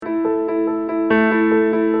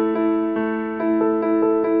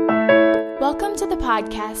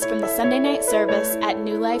podcast from the Sunday night service at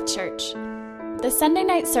New Life Church. The Sunday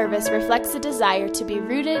night service reflects a desire to be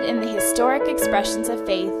rooted in the historic expressions of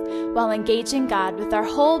faith while engaging God with our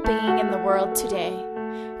whole being in the world today.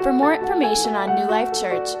 For more information on New Life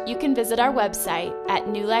Church, you can visit our website at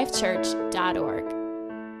newlifechurch.org.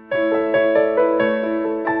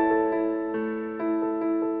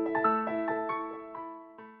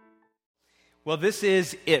 Well, this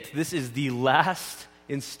is it. This is the last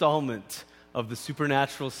installment of the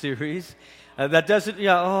Supernatural series. That doesn't,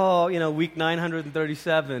 week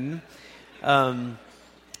 937.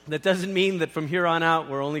 That doesn't mean that from here on out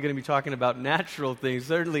we're only going to be talking about natural things.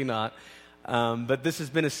 Certainly not. But this has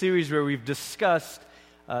been a series where we've discussed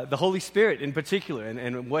the Holy Spirit in particular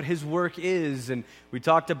and what His work is. And we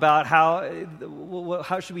talked about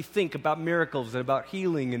how should we think about miracles and about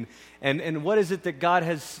healing and what is it that God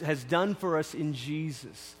has done for us in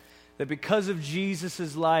Jesus. That because of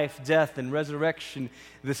Jesus' life, death, and resurrection,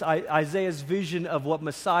 this Isaiah's vision of what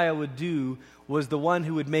Messiah would do was the one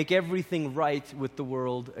who would make everything right with the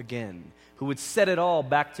world again, who would set it all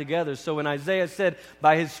back together. So when Isaiah said,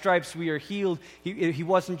 by His stripes we are healed, he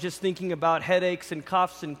wasn't just thinking about headaches and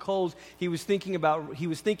coughs and colds. He was thinking about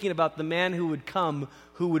the man who would come,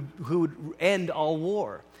 who would end all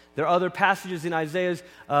war. There are other passages in Isaiah's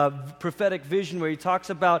prophetic vision where he talks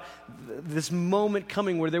about this moment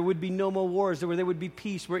coming where there would be no more wars, where there would be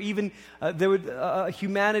peace, where even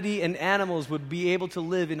humanity and animals would be able to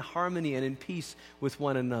live in harmony and in peace with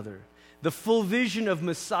one another. The full vision of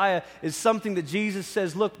Messiah is something that Jesus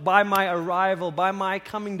says, look, by my arrival, by my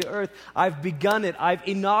coming to earth, I've begun it. I've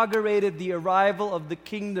inaugurated the arrival of the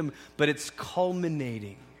kingdom, but it's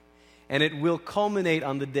culminating. And it will culminate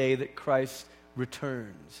on the day that Christ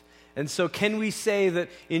returns. And so can we say that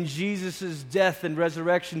in Jesus' death and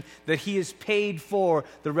resurrection that He has paid for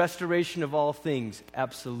the restoration of all things?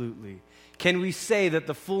 Absolutely. Can we say that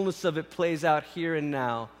the fullness of it plays out here and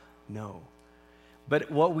now? No. But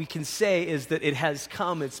what we can say is that it has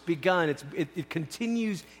come, it's begun, it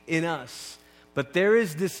continues in us. But there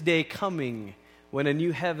is this day coming when a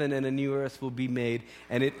new heaven and a new earth will be made,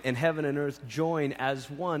 and heaven and earth join as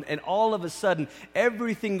one. And all of a sudden,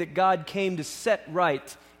 everything that God came to set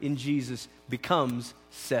right in Jesus becomes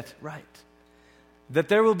set right. That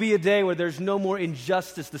there will be a day where there's no more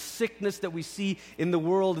injustice, the sickness that we see in the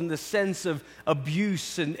world, and the sense of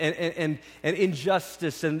abuse and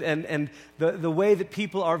injustice and the way that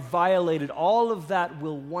people are violated, all of that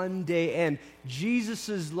will one day end.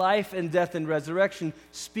 Jesus' life and death and resurrection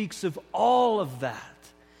speaks of all of that.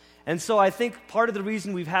 And so I think part of the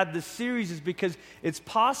reason we've had this series is because it's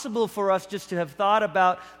possible for us just to have thought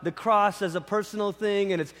about the cross as a personal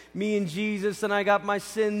thing, and it's me and Jesus, and I got my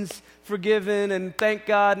sins forgiven, and thank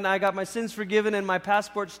God, and I got my sins forgiven, and my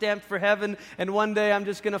passport stamped for heaven, and one day I'm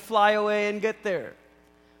just going to fly away and get there.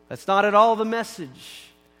 That's not at all the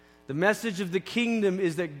message. The message of the kingdom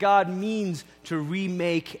is that God means to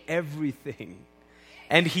remake everything,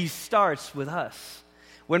 and He starts with us.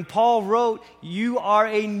 When Paul wrote, you are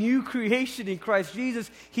a new creation in Christ Jesus,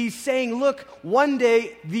 he's saying, look, one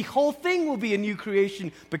day the whole thing will be a new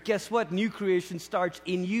creation. But guess what? New creation starts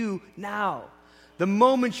in you now. The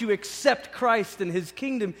moment you accept Christ and His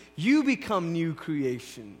kingdom, you become new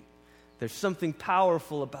creation. There's something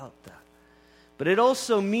powerful about that. But it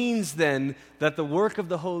also means then that the work of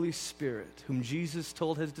the Holy Spirit, whom Jesus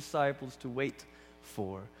told His disciples to wait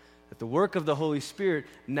for, that the work of the Holy Spirit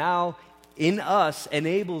now in us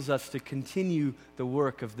enables us to continue the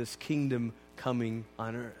work of this kingdom coming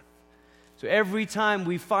on earth. So every time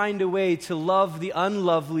we find a way to love the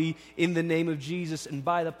unlovely in the name of Jesus and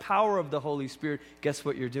by the power of the Holy Spirit, guess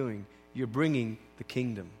what you're doing? You're bringing the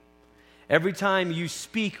kingdom. Every time you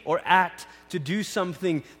speak or act to do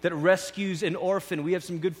something that rescues an orphan, we have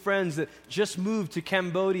some good friends that just moved to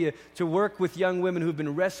Cambodia to work with young women who've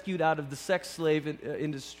been rescued out of the sex slave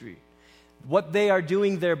industry. What they are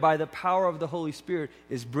doing there by the power of the Holy Spirit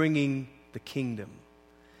is bringing the kingdom.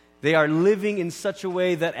 They are living in such a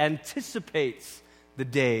way that anticipates the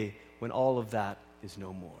day when all of that is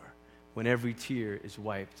no more, when every tear is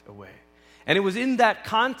wiped away. And it was in that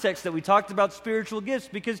context that we talked about spiritual gifts,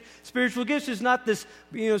 because spiritual gifts is not this,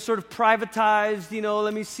 sort of privatized,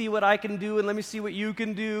 let me see what I can do and let me see what you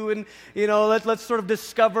can do, and, let's sort of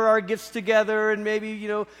discover our gifts together, and maybe,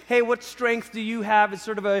 hey, what strength do you have? It's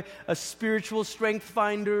sort of a spiritual strength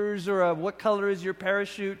finders, or a what color is your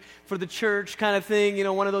parachute for the church kind of thing,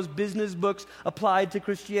 one of those business books applied to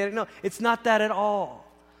Christianity. No, it's not that at all.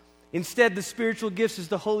 Instead, the spiritual gifts is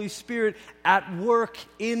the Holy Spirit at work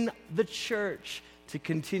in the church to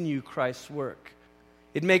continue Christ's work.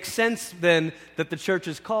 It makes sense then that the church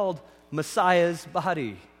is called Messiah's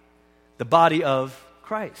body. the body of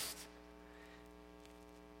Christ.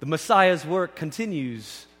 The Messiah's work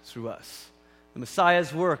continues through us. The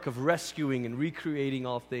Messiah's work of rescuing and recreating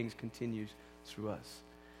all things continues through us.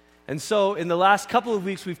 And so in the last couple of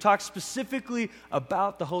weeks, we've talked specifically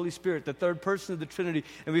about the Holy Spirit, the third person of the Trinity.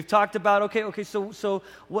 And we've talked about, so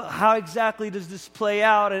how exactly does this play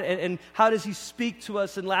out? And how does he speak to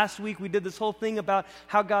us? And last week, we did this whole thing about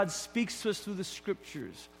how God speaks to us through the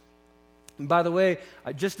Scriptures. And by the way,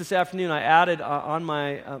 just this afternoon, I added on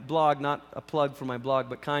my blog, not a plug for my blog,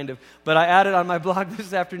 but kind of, but I added on my blog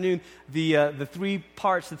this afternoon the 3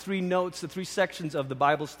 parts, the 3 notes, the 3 sections of the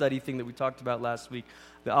Bible study thing that we talked about last week.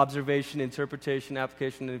 The observation, interpretation,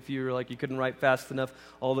 application, and if you're like you couldn't write fast enough,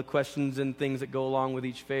 all the questions and things that go along with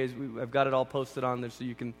each phase, I've got it all posted on there so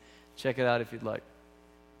you can check it out if you'd like.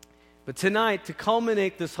 But tonight, to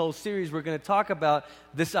culminate this whole series, we're going to talk about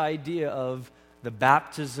this idea of the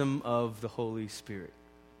baptism of the Holy Spirit.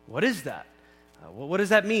 What is that? What does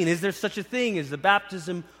that mean? Is there such a thing as the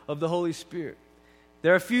baptism of the Holy Spirit?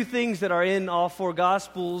 There are a few things that are in all 4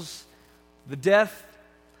 Gospels. The death,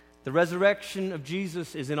 the resurrection of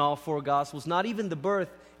Jesus is in all 4 Gospels. Not even the birth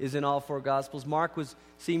is in all 4 Gospels. Mark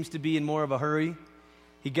seems to be in more of a hurry.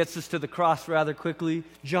 He gets us to the cross rather quickly.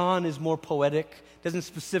 John is more poetic, doesn't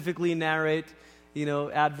specifically narrate,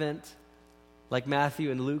 Advent like Matthew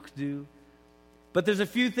and Luke do. But there's a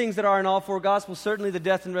few things that are in all 4 Gospels, certainly the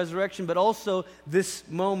death and resurrection, but also this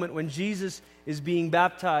moment when Jesus is being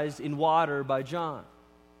baptized in water by John.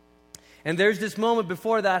 And there's this moment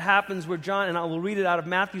before that happens where John, and I will read it out of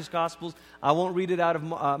Matthew's Gospels, I won't read it out of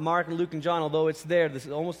Mark and Luke and John, although it's there. This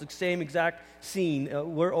is almost the same exact scene.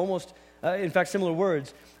 We're almost, in fact, similar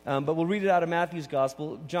words, but we'll read it out of Matthew's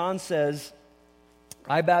Gospel. John says,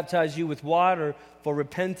 "I baptize you with water for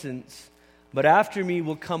repentance, but after me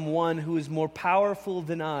will come one who is more powerful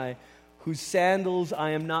than I, whose sandals I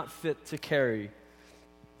am not fit to carry.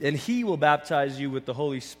 And he will baptize you with the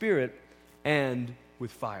Holy Spirit and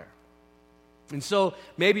with fire." And so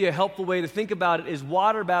maybe a helpful way to think about it is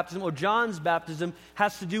water baptism, or John's baptism,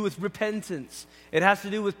 has to do with repentance. It has to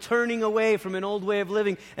do with turning away from an old way of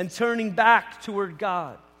living and turning back toward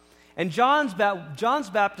God. And John's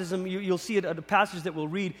baptism, you'll see it at a passage that we'll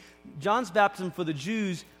read, John's baptism for the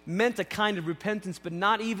Jews meant a kind of repentance, but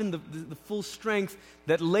not even the full strength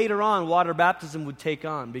that later on water baptism would take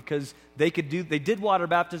on, because they did water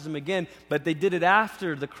baptism again, but they did it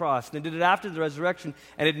after the cross, they did it after the resurrection,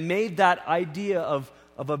 and it made that idea of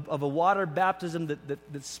a water baptism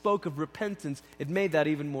that spoke of repentance, it made that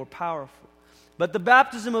even more powerful. But the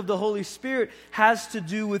baptism of the Holy Spirit has to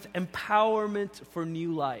do with empowerment for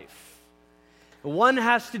new life. One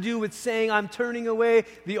has to do with saying, I'm turning away,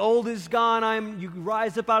 the old is gone, you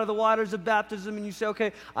rise up out of the waters of baptism and you say,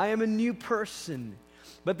 okay, I am a new person.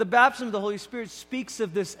 But the baptism of the Holy Spirit speaks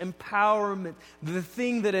of this empowerment, the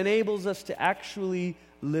thing that enables us to actually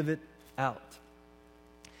live it out.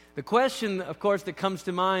 The question, of course, that comes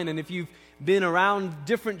to mind, and if you've been around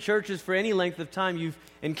different churches for any length of time, you've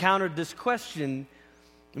encountered this question,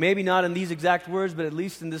 maybe not in these exact words, but at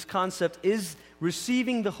least in this concept, is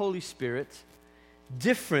receiving the Holy Spirit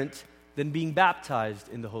different than being baptized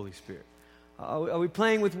in the Holy Spirit? Are we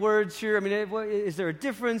playing with words here? I mean, is there a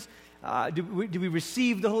difference? Do we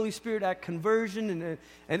receive the Holy Spirit at conversion?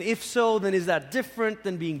 And if so, then is that different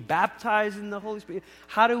than being baptized in the Holy Spirit?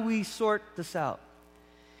 How do we sort this out?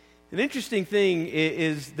 An interesting thing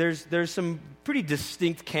is there's some pretty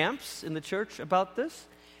distinct camps in the church about this.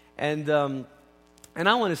 And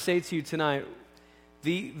I want to say to you tonight,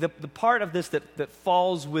 the part of this that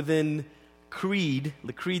falls within creed,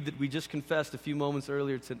 the creed that we just confessed a few moments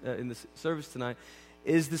earlier in the service tonight,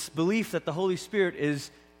 is this belief that the Holy Spirit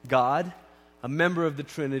is God, a member of the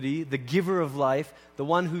Trinity, the giver of life, the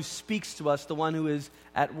one who speaks to us, the one who is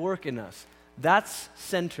at work in us. That's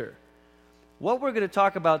center. What we're going to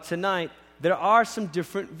talk about tonight, there are some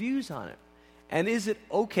different views on it. And is it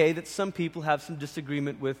okay that some people have some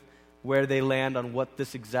disagreement with where they land on what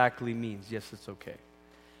this exactly means? Yes, it's okay.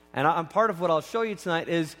 And part of what I'll show you tonight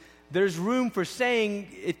is there's room for saying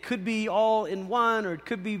it could be all in one, or it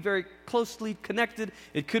could be very closely connected.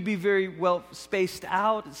 It could be very well spaced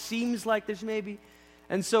out. It seems like there's maybe.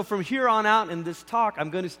 And so from here on out in this talk, I'm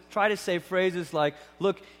going to try to say phrases like,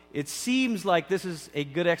 look, it seems like this is a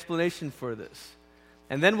good explanation for this.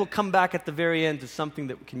 And then we'll come back at the very end to something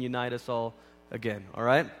that can unite us all again, all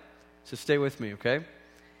right? So stay with me, okay?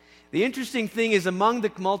 The interesting thing is among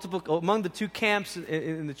the two camps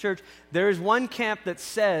in the church, there is one camp that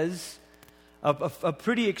says a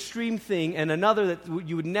pretty extreme thing, and another that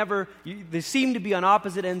you would never, they seem to be on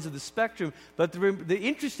opposite ends of the spectrum. But the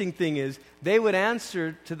interesting thing is, they would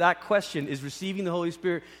answer to that question, is receiving the Holy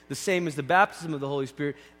Spirit the same as the baptism of the Holy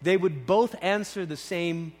Spirit? They would both answer the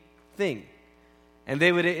same thing. And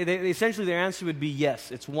essentially their answer would be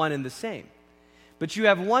yes, it's one and the same. But you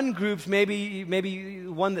have one group, maybe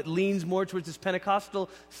one that leans more towards this Pentecostal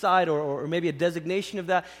side, or maybe a designation of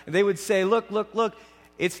that, and they would say, look,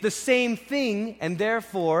 it's the same thing, and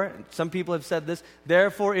therefore, some people have said this,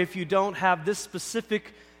 therefore if you don't have this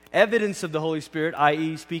specific evidence of the Holy Spirit,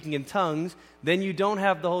 i.e. speaking in tongues, then you don't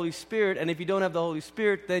have the Holy Spirit, and if you don't have the Holy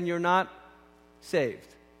Spirit, then you're not saved.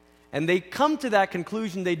 And they come to that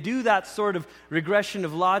conclusion, they do that sort of regression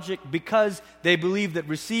of logic because they believe that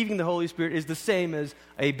receiving the Holy Spirit is the same as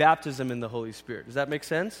a baptism in the Holy Spirit. Does that make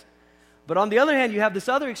sense? But on the other hand, you have this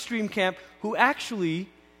other extreme camp who actually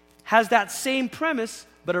has that same premise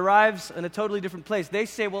but arrives in a totally different place. They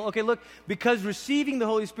say, well, okay, look, because receiving the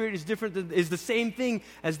Holy Spirit is the same thing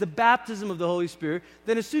as the baptism of the Holy Spirit,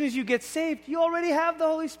 then as soon as you get saved, you already have the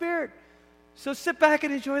Holy Spirit. So sit back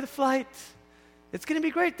and enjoy the flight. It's going to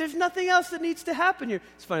be great. There's nothing else that needs to happen here.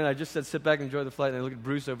 It's funny, I just said sit back and enjoy the flight, and I look at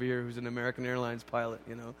Bruce over here, who's an American Airlines pilot,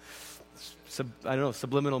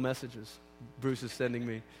 subliminal messages Bruce is sending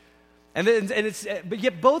me. But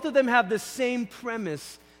yet both of them have the same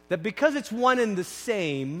premise, that because it's one and the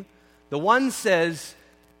same, the one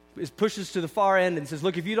pushes to the far end and says,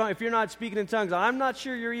 look, if you're not speaking in tongues, I'm not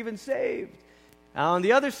sure you're even saved. Now, on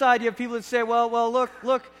the other side, you have people that say, well,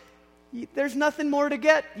 look, there's nothing more to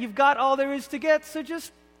get. You've got all there is to get, so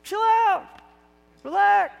just chill out.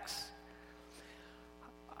 Relax.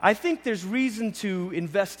 I think there's reason to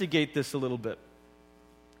investigate this a little bit.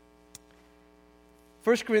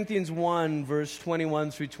 1 Corinthians 1, verse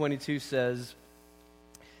 21 through 22 says,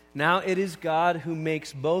 now it is God who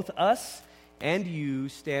makes both us and you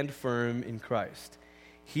stand firm in Christ.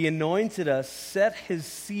 He anointed us, set his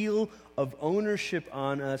seal of ownership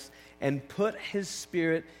on us, and put his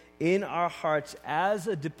Spirit in our hearts as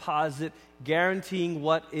a deposit, guaranteeing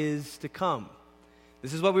what is to come.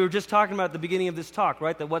 This is what we were just talking about at the beginning of this talk,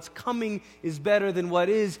 right? That what's coming is better than what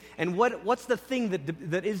is. And what's the thing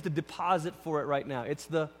that is the deposit for it right now? It's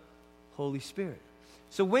the Holy Spirit.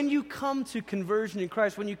 So when you come to conversion in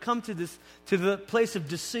Christ, when you come to the place of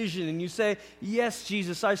decision and you say, yes,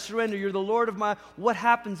 Jesus, I surrender, you're the Lord of my, what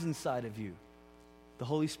happens inside of you? The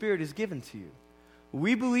Holy Spirit is given to you.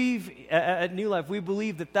 We believe at New Life, we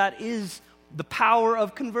believe that is the power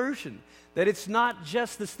of conversion. That it's not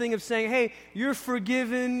just this thing of saying, hey, you're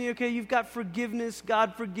forgiven, okay, you've got forgiveness,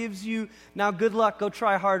 God forgives you, now good luck, go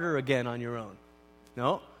try harder again on your own.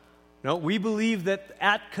 No, we believe that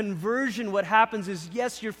at conversion what happens is,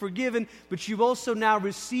 yes, you're forgiven, but you also now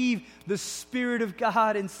receive the Spirit of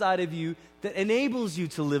God inside of you that enables you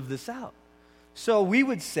to live this out. So we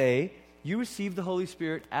would say you receive the Holy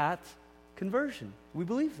Spirit at conversion. We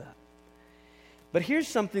believe that. But here's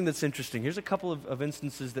something that's interesting. Here's a couple of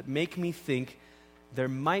instances that make me think there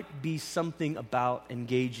might be something about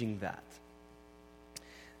engaging that.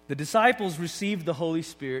 The disciples received the Holy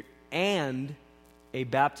Spirit and a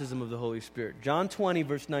baptism of the Holy Spirit. John 20,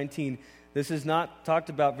 verse 19. This is not talked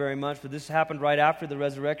about very much, but this happened right after the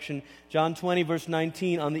resurrection. John 20, verse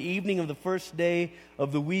 19. On the evening of the first day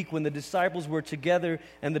of the week, when the disciples were together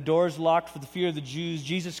and the doors locked for the fear of the Jews,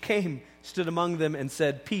 Jesus came, stood among them, and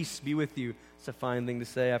said, peace be with you. It's a fine thing to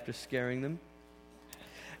say after scaring them.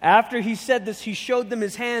 After he said this, he showed them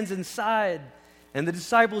his hands and side. And the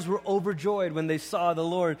disciples were overjoyed when they saw the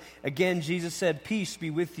Lord. Again, Jesus said, peace be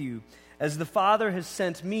with you. As the Father has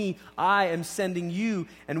sent me, I am sending you.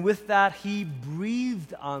 And with that, he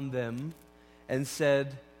breathed on them and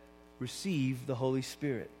said, receive the Holy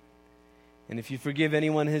Spirit. And if you forgive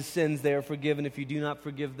anyone his sins, they are forgiven. If you do not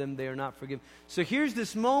forgive them, they are not forgiven. So here's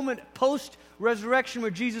this moment post-resurrection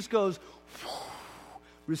where Jesus goes,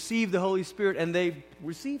 receive the Holy Spirit, and they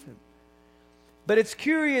receive him. But it's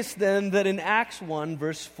curious then that in Acts 1,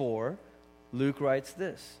 verse 4, Luke writes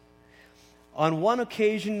this. On one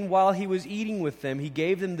occasion, while he was eating with them, he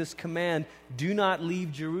gave them this command, do not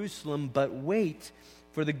leave Jerusalem, but wait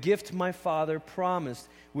for the gift my Father promised,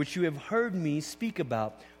 which you have heard me speak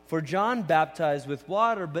about. For John baptized with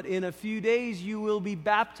water, but in a few days you will be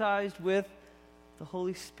baptized with the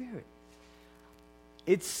Holy Spirit.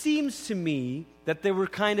 It seems to me that there were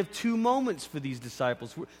kind of two moments for these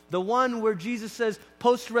disciples. The one where Jesus says,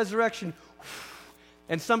 post-resurrection,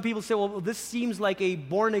 and some people say, well, this seems like a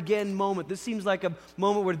born-again moment. This seems like a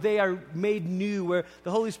moment where they are made new, where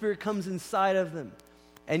the Holy Spirit comes inside of them.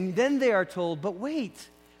 And then they are told, but wait,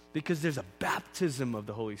 because there's a baptism of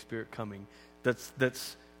the Holy Spirit coming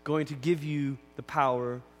that's going to give you the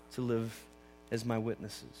power to live as my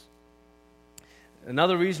witnesses.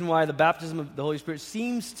 Another reason why the baptism of the Holy Spirit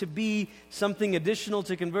seems to be something additional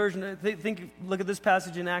to conversion, look at this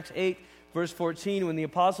passage in Acts 8, verse 14. When the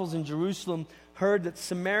apostles in Jerusalem heard that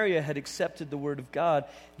Samaria had accepted the word of God,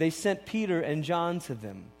 they sent Peter and John to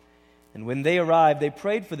them. And when they arrived, they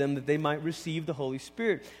prayed for them that they might receive the Holy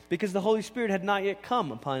Spirit, because the Holy Spirit had not yet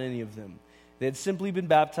come upon any of them. They had simply been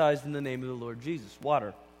baptized in the name of the Lord Jesus,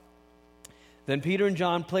 water. Then Peter and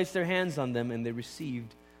John placed their hands on them, and they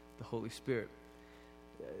received the Holy Spirit.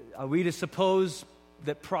 Are we to suppose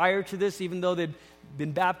that prior to this, even though they'd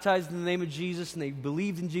been baptized in the name of Jesus and they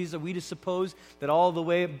believed in Jesus, are we to suppose that all the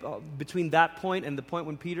way between that point and the point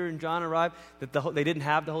when Peter and John arrived, that they didn't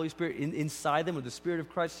have the Holy Spirit inside them, or the Spirit of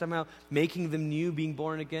Christ somehow making them new, being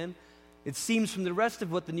born again? It seems from the rest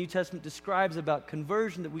of what the New Testament describes about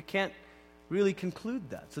conversion that we can't really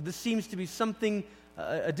conclude that. So this seems to be something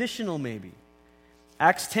additional maybe.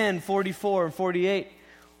 Acts 10, 44 and 48.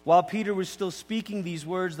 While Peter was still speaking these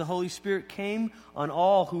words, the Holy Spirit came on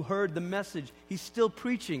all who heard the message. He's still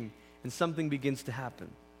preaching, and something begins to happen.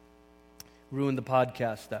 Ruined the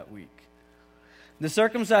podcast that week. The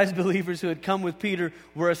circumcised believers who had come with Peter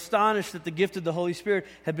were astonished that the gift of the Holy Spirit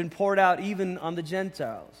had been poured out even on the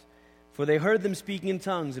Gentiles. For they heard them speaking in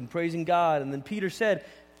tongues and praising God. And then Peter said,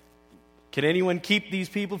 "Can anyone keep these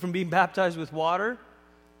people from being baptized with water?"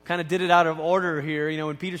 Kind of did it out of order here. You know,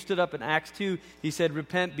 when Peter stood up in Acts 2, he said,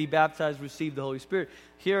 "Repent, be baptized, receive the Holy Spirit."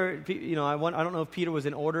 Here, you know, I don't know if Peter was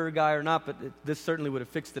an order guy or not, but this certainly would have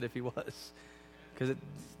fixed it if he was, because it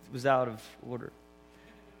was out of order.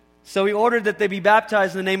 So he ordered that they be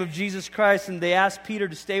baptized in the name of Jesus Christ, and they asked Peter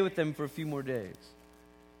to stay with them for a few more days.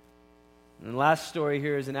 And the last story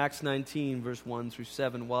here is in Acts 19, verse 1 through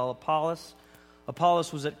 7. While Apollos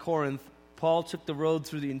was at Corinth, Paul took the road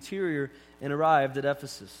through the interior and arrived at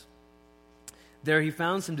Ephesus. There he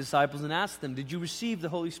found some disciples and asked them, "Did you receive the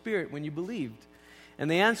Holy Spirit when you believed?" And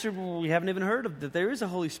they answered, "Well, we haven't even heard of that there is a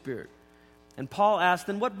Holy Spirit." And Paul asked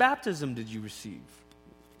them, "What baptism did you receive?"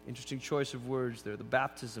 Interesting choice of words there, the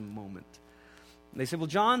baptism moment. And they said, "Well,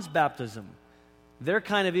 John's baptism." They're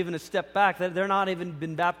kind of even a step back. They're not even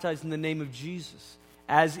been baptized in the name of Jesus,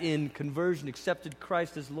 as in conversion, accepted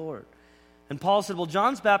Christ as Lord. And Paul said, "Well,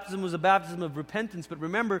 John's baptism was a baptism of repentance, but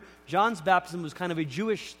remember, John's baptism was kind of a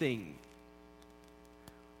Jewish thing."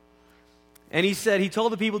 And he said, he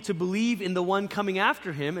told the people to believe in the one coming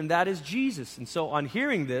after him, and that is Jesus. And so on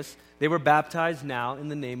hearing this, they were baptized now in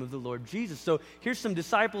the name of the Lord Jesus. So here's some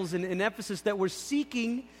disciples in Ephesus that were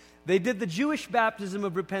seeking. They did the Jewish baptism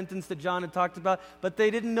of repentance that John had talked about, but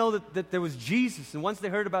they didn't know that there was Jesus. And once they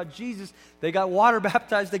heard about Jesus, they got water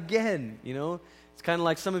baptized again, you know. It's kind of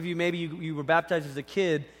like some of you, maybe you were baptized as a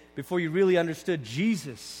kid before you really understood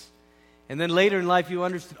Jesus. And then later in life you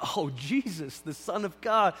understood, oh, Jesus, the Son of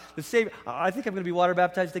God, the Savior. I think I'm going to be water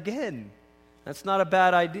baptized again. That's not a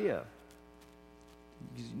bad idea,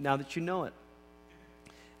 now that you know it.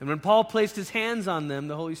 And when Paul placed his hands on them,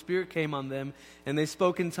 the Holy Spirit came on them, and they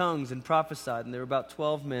spoke in tongues and prophesied, and there were about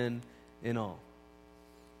 12 men in all.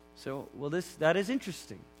 So, well, that is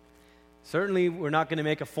interesting. Certainly, we're not going to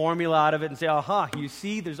make a formula out of it and say, you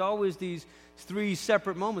see, there's always these three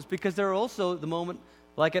separate moments, because there are also the moment,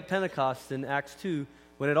 like at Pentecost in Acts 2,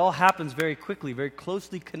 when it all happens very quickly, very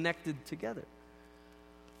closely connected together.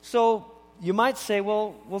 So, you might say,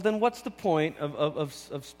 well, then what's the point of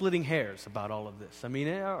splitting hairs about all of this? I mean,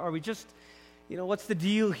 are we just, what's the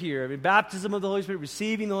deal here? I mean, baptism of the Holy Spirit,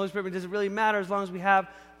 receiving the Holy Spirit, does it really matter as long as we have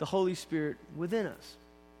the Holy Spirit within us?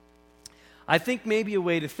 I think maybe a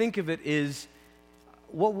way to think of it is,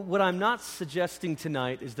 what I'm not suggesting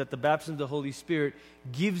tonight is that the baptism of the Holy Spirit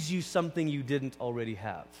gives you something you didn't already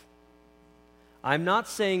have. I'm not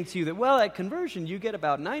saying to you that, well, at conversion you get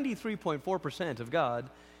about 93.4% of God,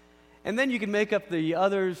 and then you can make up the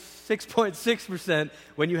other 6.6%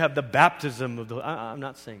 when you have the baptism of the Holy Spirit. I'm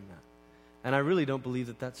not saying that. And I really don't believe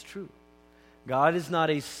that that's true. God is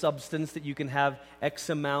not a substance that you can have X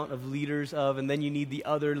amount of liters of, and then you need the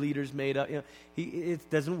other liters made up. It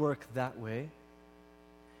doesn't work that way.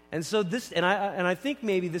 And so this, and I think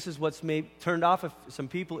maybe this is what's turned off of some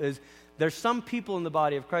people, is there's some people in the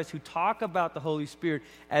body of Christ who talk about the Holy Spirit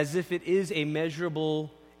as if it is a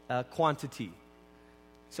measurable quantity.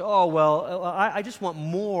 So, I just want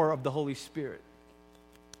more of the Holy Spirit.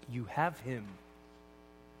 You have Him.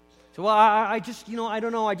 So, I just, I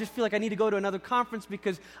don't know, I just feel like I need to go to another conference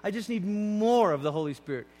because I just need more of the Holy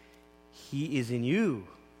Spirit. He is in you.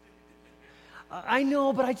 I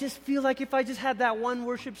know, but I just feel like if I just had that one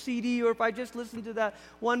worship CD, or if I just listened to that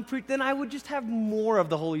one then I would just have more of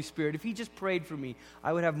the Holy Spirit. If He just prayed for me,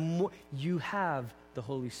 I would have more. You have the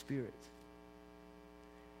Holy Spirit.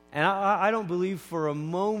 And I don't believe for a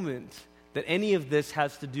moment that any of this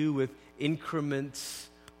has to do with increments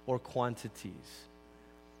or quantities.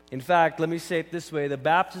 In fact, let me say it this way: the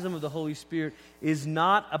baptism of the Holy Spirit is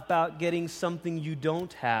not about getting something you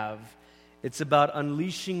don't have. It's about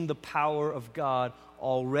unleashing the power of God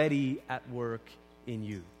already at work in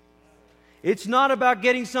you. It's not about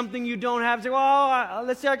getting something you don't have. Say, well,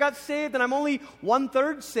 let's say I got saved and I'm only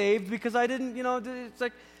 1/3 saved because I didn't, it's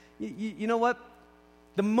like, you know what?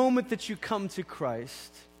 The moment that you come to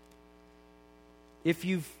Christ, if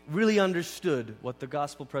you've really understood what the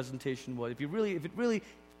gospel presentation was, if it really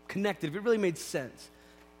connected, if it really made sense,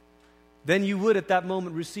 then you would at that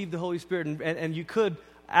moment receive the Holy Spirit, and you could,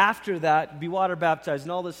 after that, be water baptized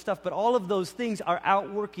and all this stuff. But all of those things are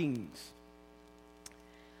outworkings.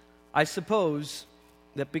 I suppose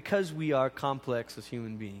that because we are complex as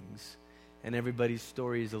human beings, and everybody's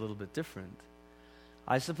story is a little bit different,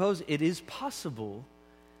 I suppose it is possible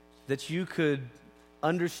that you could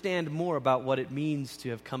understand more about what it means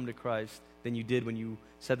to have come to Christ than you did when you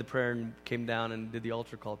said the prayer and came down and did the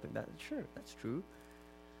altar call thing. Sure, that's true.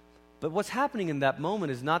 But what's happening in that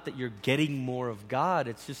moment is not that you're getting more of God,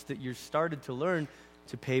 it's just that you're started to learn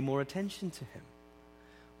to pay more attention to Him.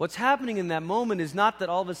 What's happening in that moment is not that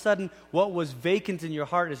all of a sudden what was vacant in your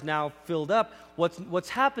heart is now filled up. What's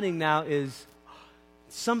happening now is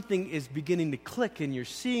something is beginning to click and you're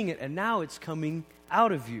seeing it, and now it's coming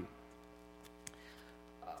out of you.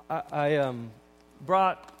 I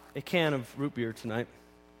brought a can of root beer tonight,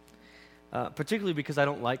 particularly because I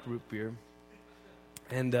don't like root beer,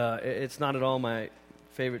 and it's not at all my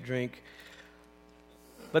favorite drink.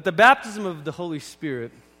 But the baptism of the Holy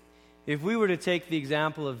Spirit, if we were to take the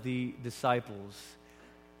example of the disciples,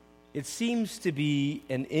 it seems to be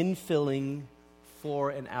an infilling for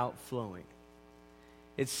an outflowing.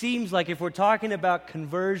 It seems like if we're talking about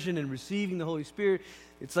conversion and receiving the Holy Spirit,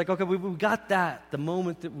 it's like, okay, we got that the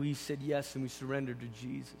moment that we said yes and we surrendered to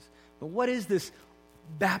Jesus. But what is this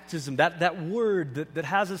baptism, that word that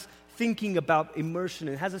has us thinking about immersion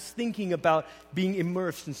and has us thinking about being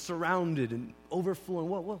immersed and surrounded and overflowing?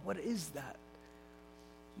 What is that?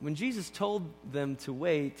 When Jesus told them to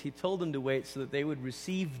wait, He told them to wait so that they would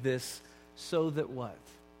receive this so that what?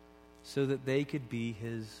 So that they could be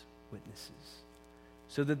His witnesses.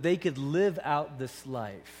 So that they could live out this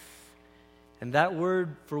life. And that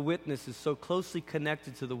word for witness is so closely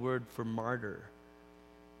connected to the word for martyr.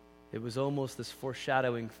 It was almost this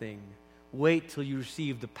foreshadowing thing. Wait till you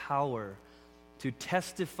receive the power to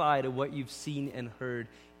testify to what you've seen and heard,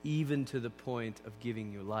 even to the point of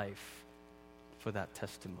giving your life for that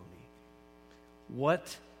testimony.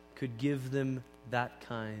 What could give them that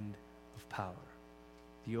kind of power?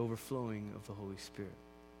 The overflowing of the Holy Spirit.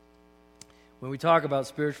 When we talk about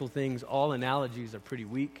spiritual things, all analogies are pretty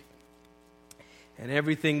weak. And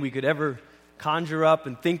everything we could ever conjure up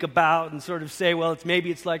and think about and sort of say, well,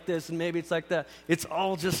 maybe it's like this and maybe it's like that, it's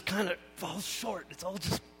all just kind of falls short. It's all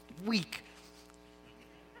just weak.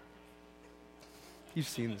 You've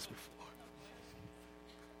seen this before.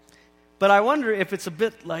 But I wonder if it's a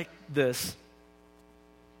bit like this,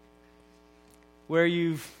 where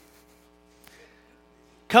you've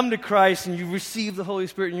come to Christ and you receive the Holy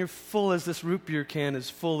Spirit and you're full as this root beer can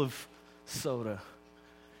is full of soda.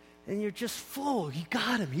 And you're just full. You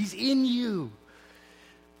got Him. He's in you.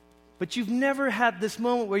 But you've never had this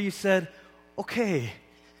moment where you said, okay,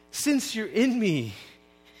 since you're in me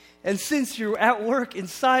and since you're at work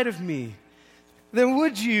inside of me, then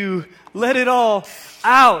would you let it all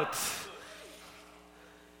out?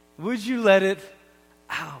 Would you let it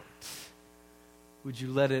out? Would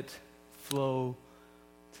you let it flow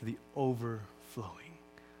to the overflowing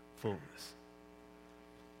fullness?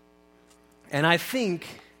 And I think,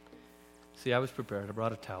 see, I was prepared. I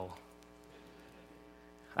brought a towel.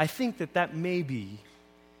 I think that maybe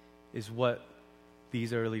is what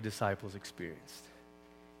these early disciples experienced.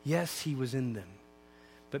 Yes, He was in them.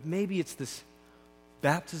 But maybe it's this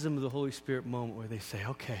baptism of the Holy Spirit moment where they say,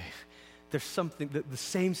 okay, there's something, the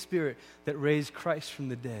same Spirit that raised Christ from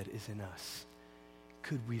the dead is in us.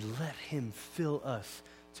 Could we let Him fill us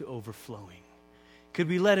to overflowing? Could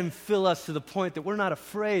we let Him fill us to the point that we're not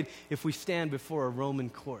afraid if we stand before a Roman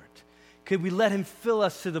court? Could we let Him fill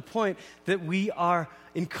us to the point that we are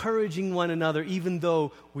encouraging one another even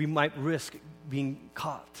though we might risk being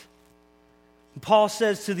caught? Paul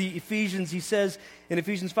says to the Ephesians, he says in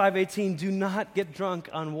Ephesians 5:18, do not get drunk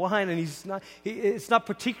on wine. And it's not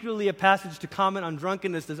particularly a passage to comment on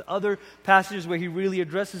drunkenness. There's other passages where he really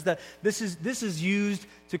addresses that. This is used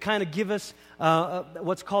to kind of give us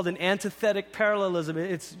what's called an antithetic parallelism.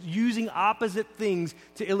 It's using opposite things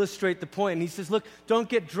to illustrate the point. And he says, look, don't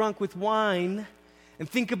get drunk with wine. And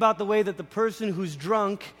think about the way that the person who's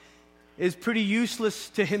drunk is pretty useless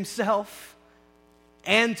to himself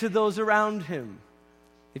and to those around him.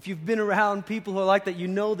 If you've been around people who are like that, you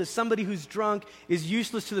know that somebody who's drunk is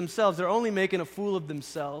useless to themselves. They're only making a fool of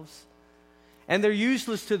themselves. And they're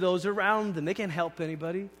useless to those around them. They can't help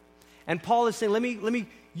anybody. And Paul is saying, let me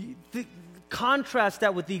contrast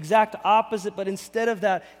that with the exact opposite, but instead of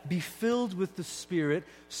that, be filled with the Spirit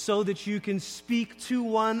so that you can speak to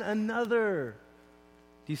one another.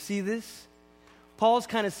 Do you see this? Paul's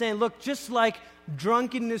kind of saying, look, just like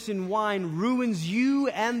drunkenness in wine ruins you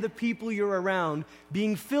and the people you're around,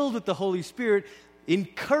 being filled with the Holy Spirit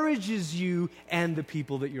encourages you and the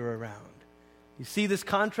people that you're around. You see this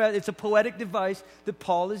contrast? It's a poetic device that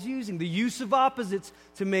Paul is using, the use of opposites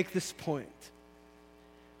to make this point.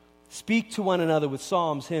 Speak to one another with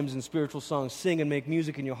psalms, hymns, and spiritual songs. Sing and make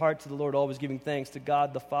music in your heart to the Lord, always giving thanks to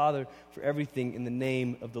God the Father for everything in the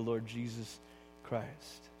name of the Lord Jesus Christ.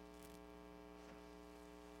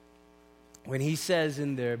 When he says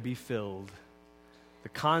in there, be filled, the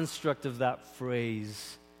construct of that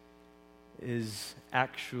phrase is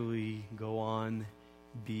actually go on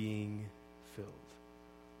being filled.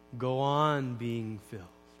 Go on being filled.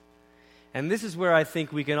 And this is where I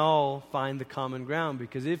think we can all find the common ground,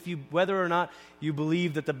 because whether or not you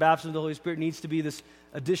believe that the baptism of the Holy Spirit needs to be this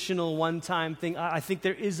additional one-time thing, I think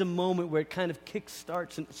there is a moment where it kind of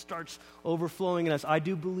kick-starts and starts overflowing in us. I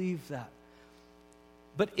do believe that.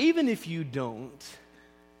 But even if you don't,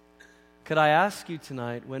 could I ask you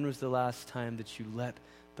tonight, when was the last time that you let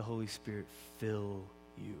the Holy Spirit fill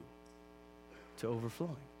you to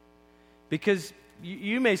overflowing? Because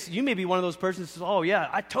you may be one of those persons who says, oh yeah,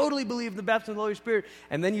 I totally believe in the baptism of the Holy Spirit.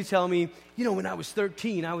 And then you tell me, when I was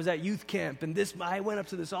 13, I was at youth camp, and I went up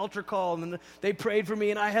to this altar call, and then they prayed for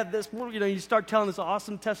me, and I had this, you start telling this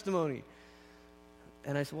awesome testimony.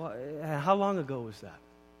 And I said, well, how long ago was that?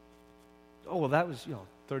 Oh, well, that was,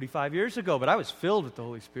 35 years ago, but I was filled with the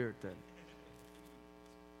Holy Spirit then.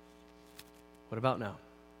 What about now?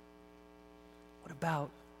 What about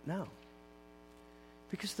now?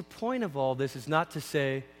 Because the point of all this is not to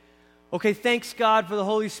say, okay, thanks God for the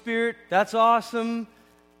Holy Spirit, that's awesome,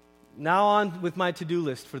 now on with my to-do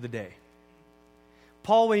list for the day.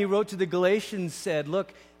 Paul, when he wrote to the Galatians, said,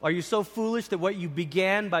 look, are you so foolish that what you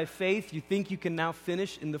began by faith, you think you can now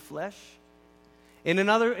finish in the flesh?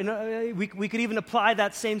 We could even apply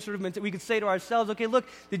that same sort of mentality. We could say to ourselves, okay, look,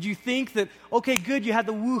 did you think that, okay, good, you had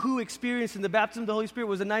the woohoo experience and the baptism of the Holy Spirit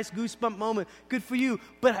was a nice goosebump moment. Good for you.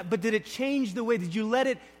 But did it change the way? Did you let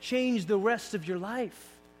it change the rest of your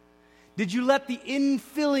life? Did you let the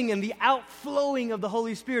infilling and the outflowing of the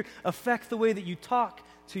Holy Spirit affect the way that you talk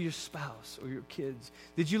to your spouse or your kids?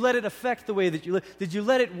 Did you let it affect the way that you live? Did you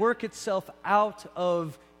let it work itself out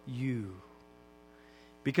of you?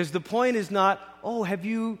 Because the point is not, oh, have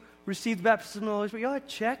you received the baptism of the Holy Spirit? Yeah,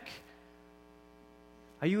 check.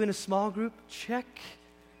 Are you in a small group? Check.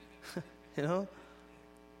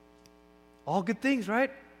 All good things,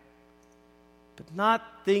 right? But not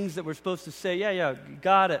things that we're supposed to say, yeah,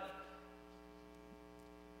 got it.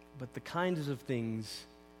 But the kinds of things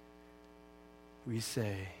we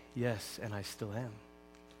say, yes, and I still am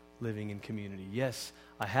living in community. Yes,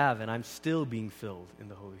 I have, and I'm still being filled in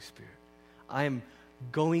the Holy Spirit. I am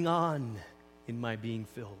going on in my being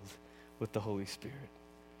filled with the Holy Spirit.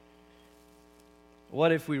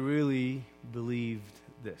 What if we really believed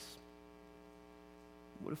this?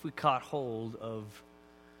 What if we caught hold of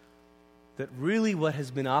that really what has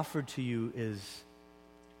been offered to you is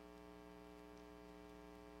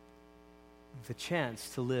the chance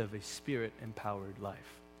to live a Spirit-empowered life?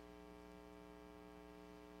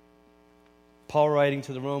 Paul, writing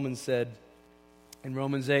to the Romans, said in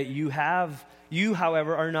Romans 8, You,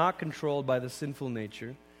 however, are not controlled by the sinful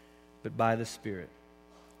nature, but by the Spirit,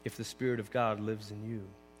 if the Spirit of God lives in you.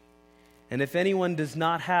 And if anyone does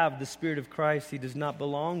not have the Spirit of Christ, he does not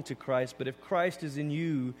belong to Christ. But if Christ is in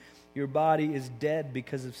you, your body is dead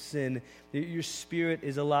because of sin. Your spirit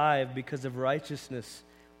is alive because of righteousness.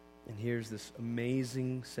 And here's this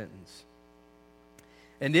amazing sentence.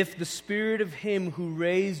 And if the Spirit of Him who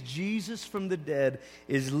raised Jesus from the dead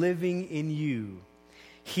is living in you,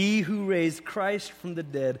 He who raised Christ from the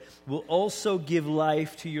dead will also give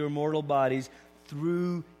life to your mortal bodies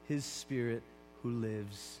through His Spirit who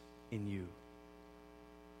lives in you.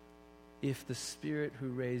 if the Spirit who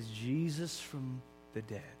raised Jesus from the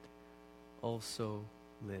dead also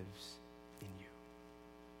lives in you.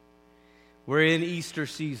 We're in Easter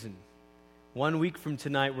season. 1 week from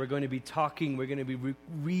tonight, we're going to be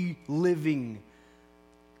reliving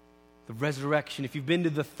the resurrection. If you've been to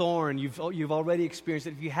the Thorn, you've already experienced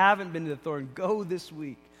it. If you haven't been to the Thorn, go this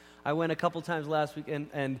week. I went a couple times last week,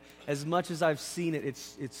 and as much as I've seen it,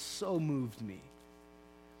 it's so moved me.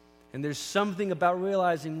 And there's something about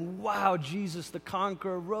realizing, wow, Jesus the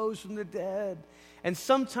conqueror rose from the dead. And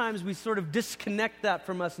sometimes we sort of disconnect that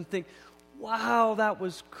from us and think, wow, that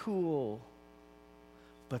was cool.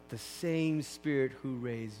 But the same Spirit who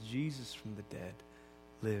raised Jesus from the dead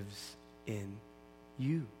lives in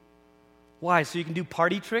you. Why? So you can do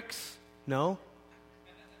party tricks? No.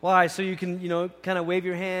 Why? So you can, kind of wave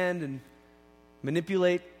your hand and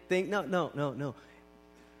manipulate things? No.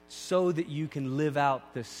 So that you can live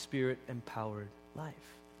out the Spirit-empowered life.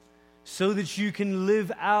 So that you can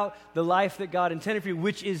live out the life that God intended for you,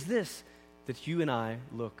 which is this, that you and I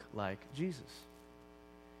look like Jesus.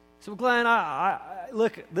 So Glenn, I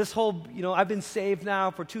look, this whole, I've been saved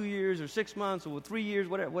now for 2 years or 6 months or 3 years,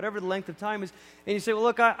 whatever the length of time is. And you say, well,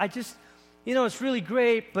 look, I just, it's really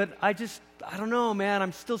great, but I don't know, man.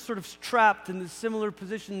 I'm still sort of trapped in the similar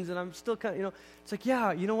positions, and I'm still kind of, it's like,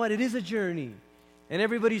 yeah, you know what? It is a journey. And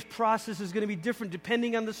everybody's process is going to be different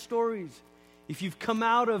depending on the stories. If you've come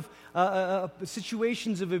out of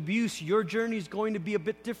situations of abuse, your journey is going to be a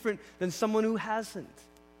bit different than someone who hasn't.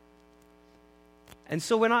 And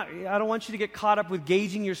so I don't want you to get caught up with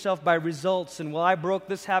gauging yourself by results and, well, I broke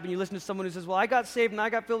this habit. You listen to someone who says, well, I got saved and I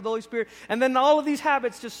got filled with the Holy Spirit, and then all of these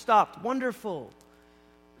habits just stopped. Wonderful.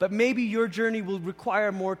 But maybe your journey will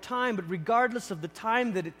require more time, but regardless of the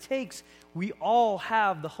time that it takes, we all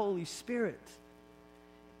have the Holy Spirit.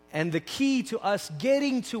 And the key to us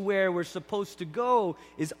getting to where we're supposed to go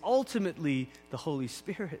is ultimately the Holy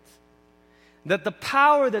Spirit. That the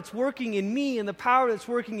power that's working in me and the power that's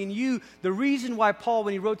working in you, the reason why Paul,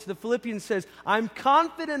 when he wrote to the Philippians, says, I'm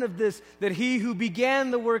confident of this, that he who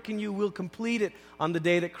began the work in you will complete it on the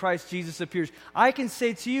day that Christ Jesus appears. I can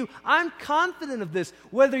say to you, I'm confident of this,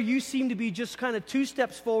 whether you seem to be just kind of 2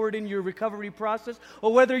 steps forward in your recovery process,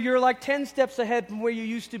 or whether you're like 10 steps ahead from where you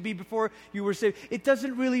used to be before you were saved. It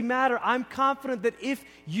doesn't really matter. I'm confident that if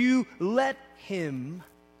you let him,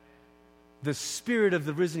 the Spirit of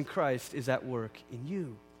the risen Christ is at work in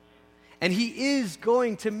you. And he is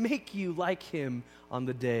going to make you like him on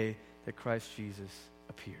the day that Christ Jesus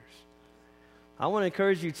appears. I want to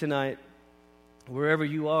encourage you tonight, wherever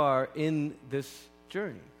you are in this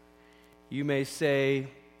journey. You may say,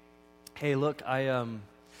 hey, look, I've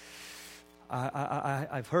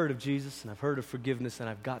heard of Jesus and I've heard of forgiveness and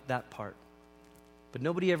I've got that part. But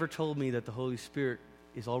nobody ever told me that the Holy Spirit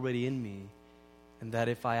is already in me. And that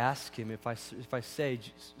if I ask him, if I say,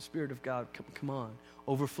 Spirit of God, come on,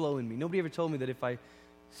 overflow in me. Nobody ever told me that if I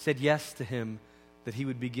said yes to him, that he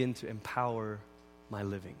would begin to empower my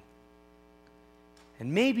living.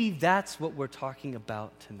 And maybe that's what we're talking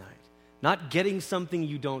about tonight. Not getting something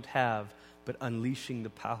you don't have, but unleashing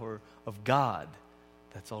the power of God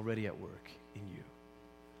that's already at work in you.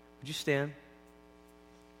 Would you stand?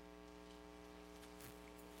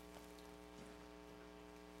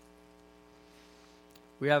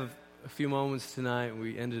 We have a few moments tonight.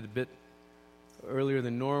 We ended a bit earlier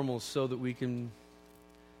than normal so that we can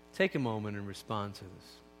take a moment and respond to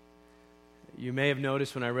this. You may have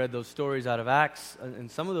noticed when I read those stories out of Acts, in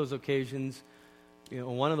some of those occasions,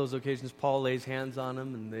 on one of those occasions, Paul lays hands on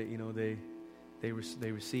them and they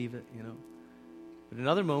receive it, But in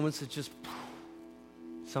other moments, it's just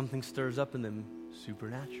something stirs up in them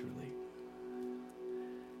supernaturally.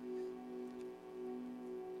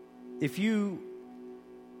 If you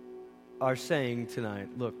are saying tonight,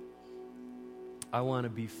 look, I want to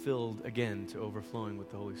be filled again to overflowing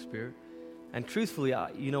with the Holy Spirit. And truthfully,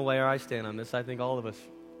 you know where I stand on this. I think all of us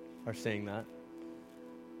are saying that.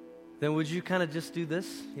 Then would you kind of just do this?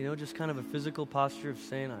 Just kind of a physical posture of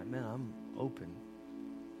saying, man, I'm open.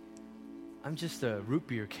 I'm just a root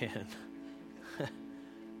beer can.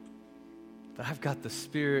 But I've got the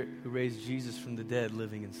Spirit who raised Jesus from the dead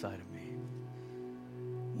living inside of me.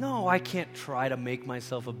 No, I can't try to make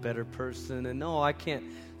myself a better person. And no, I can't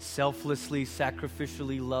selflessly,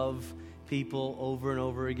 sacrificially love people over and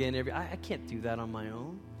over again. I can't do that on my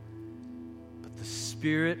own. But the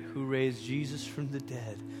Spirit who raised Jesus from the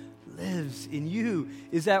dead lives in you,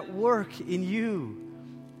 is at work in you.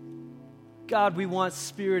 God, we want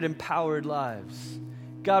Spirit-empowered lives.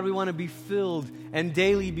 God, we want to be filled and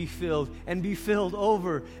daily be filled and be filled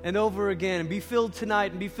over and over again and be filled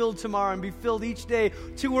tonight and be filled tomorrow and be filled each day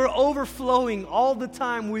till we're overflowing all the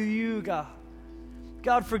time with you, God.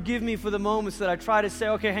 God, forgive me for the moments that I try to say,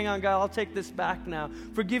 okay, hang on, God, I'll take this back now.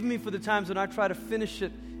 Forgive me for the times when I try to finish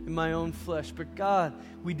it in my own flesh. But God,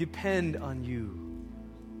 we depend on you.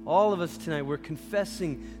 All of us tonight, we're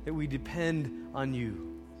confessing that we depend on you.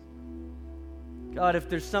 God, if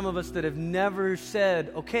there's some of us that have never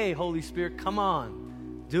said, okay, Holy Spirit, come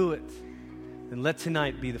on, do it, then let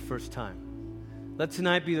tonight be the first time. Let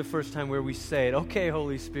tonight be the first time where we say it, okay,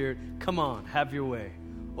 Holy Spirit, come on, have your way,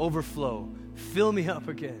 overflow, fill me up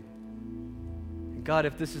again. And God,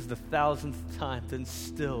 if this is the 1,000th time, then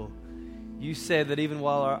still, you say that even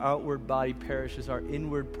while our outward body perishes, our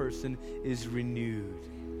inward person is renewed.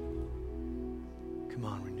 Come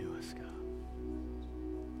on, renew us, God.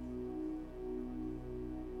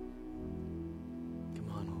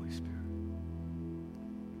 Come on, Holy Spirit.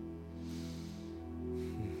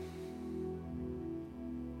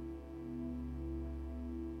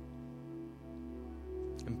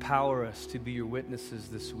 Empower us to be your witnesses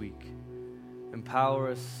this week. Empower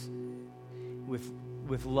us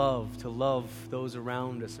with love, to love those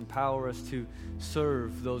around us. Empower us to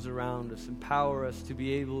serve those around us. Empower us to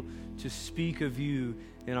be able to speak of you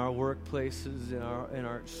in our workplaces, in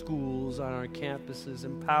our schools, on our campuses.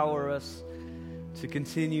 Empower us to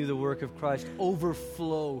continue the work of Christ.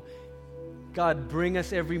 Overflow. God, bring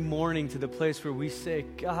us every morning to the place where we say,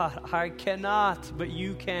 God, I cannot, but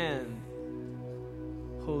you can.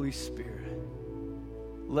 Holy Spirit,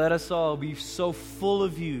 let us all be so full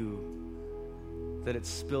of you that it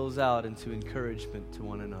spills out into encouragement to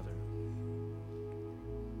one another.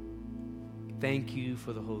 Thank you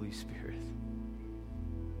for the Holy Spirit.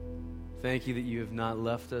 Thank you that you have not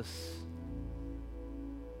left us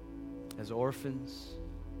as orphans,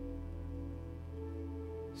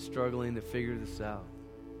 struggling to figure this out.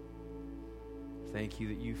 Thank you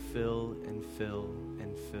that you fill and fill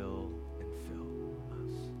and fill